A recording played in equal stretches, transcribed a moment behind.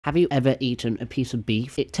Have you ever eaten a piece of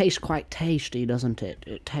beef? It tastes quite tasty, doesn't it?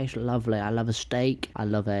 It tastes lovely. I love a steak. I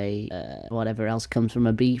love a, whatever else comes from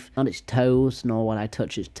a beef. Not its toes, nor will I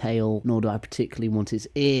touch its tail, nor do I particularly want its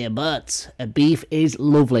ear, but a beef is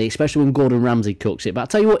lovely, especially when Gordon Ramsay cooks it. But I'll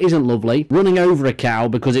tell you what isn't lovely, running over a cow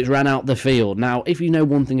because it's ran out the field. Now, if you know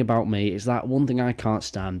one thing about me, it's that one thing I can't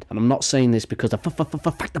stand, and I'm not saying this because of fuck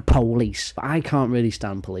the police, but I can't really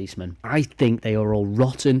stand policemen. I think they are all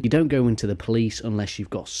rotten. You don't go into the police unless you've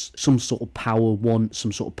got some sort of power want, some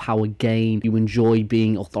sort of power gain. You enjoy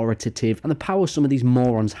being authoritative, and the power some of these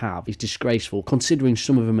morons have is disgraceful, considering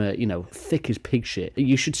some of them are, you know, thick as pig shit.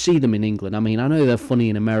 You should see them in England. I mean, I know they're funny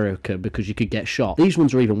in America because you could get shot. These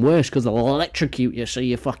ones are even worse because they'll electrocute you so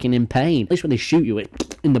you're fucking in pain. At least when they shoot you,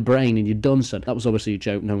 it's in the brain and you're done, son. That was obviously a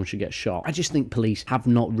joke. No one should get shot. I just think police have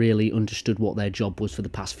not really understood what their job was for the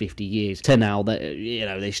past 50 years to now. That, you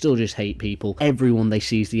know, they still just hate people. Everyone they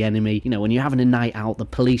see is the enemy. You know, when you're having a night out, the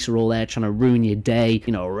police are all there trying to ruin your day,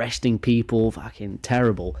 you know, arresting people. Fucking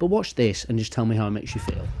terrible. But watch this and just tell me how it makes you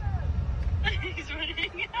feel. He's running.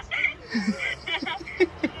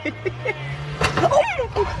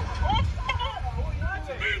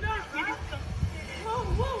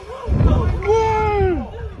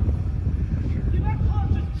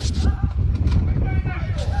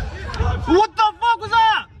 What the fuck was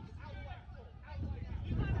that?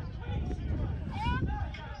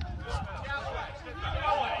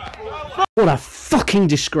 What a fucking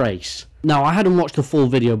disgrace. Now, I hadn't watched the full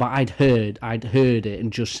video, but I'd heard it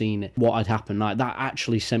and just seen it, what had happened. Like, that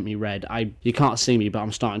actually sent me red. You can't see me, but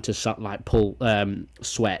I'm starting to, like,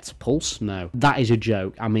 sweat. Pulse? No. That is a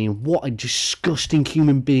joke. I mean, what a disgusting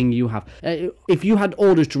human being you have. If you had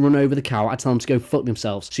orders to run over the cow, I'd tell them to go fuck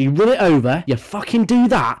themselves. So you run it over, you fucking do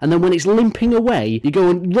that, and then when it's limping away, you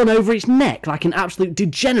go and run over its neck like an absolute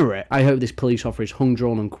degenerate. I hope this police officer is hung,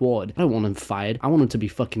 drawn, and quartered. I don't want them fired. I want them to be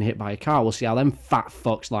fucking hit by a car. We'll see how them fat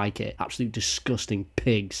fucks like it. Absolute disgusting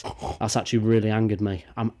pigs. That's actually really angered me.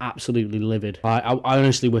 I'm absolutely livid. I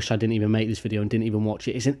honestly wish I didn't even make this video and didn't even watch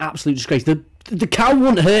it. It's an absolute disgrace. The cow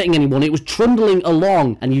wasn't hurting anyone. It was trundling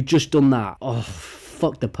along, and you've just done that. Oh,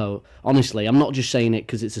 fuck the poet. Honestly, I'm not just saying it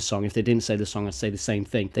because it's a song. If they didn't say the song, I'd say the same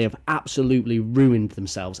thing. They have absolutely ruined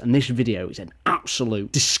themselves, and this video is an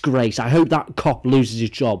absolute disgrace. I hope that cop loses his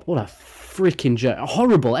job. What a freaking joke.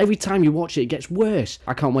 Horrible. Every time you watch it, it gets worse.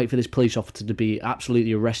 I can't wait for this police officer to be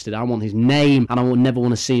absolutely arrested. I want his name, and I will never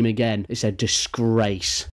want to see him again. It's a disgrace.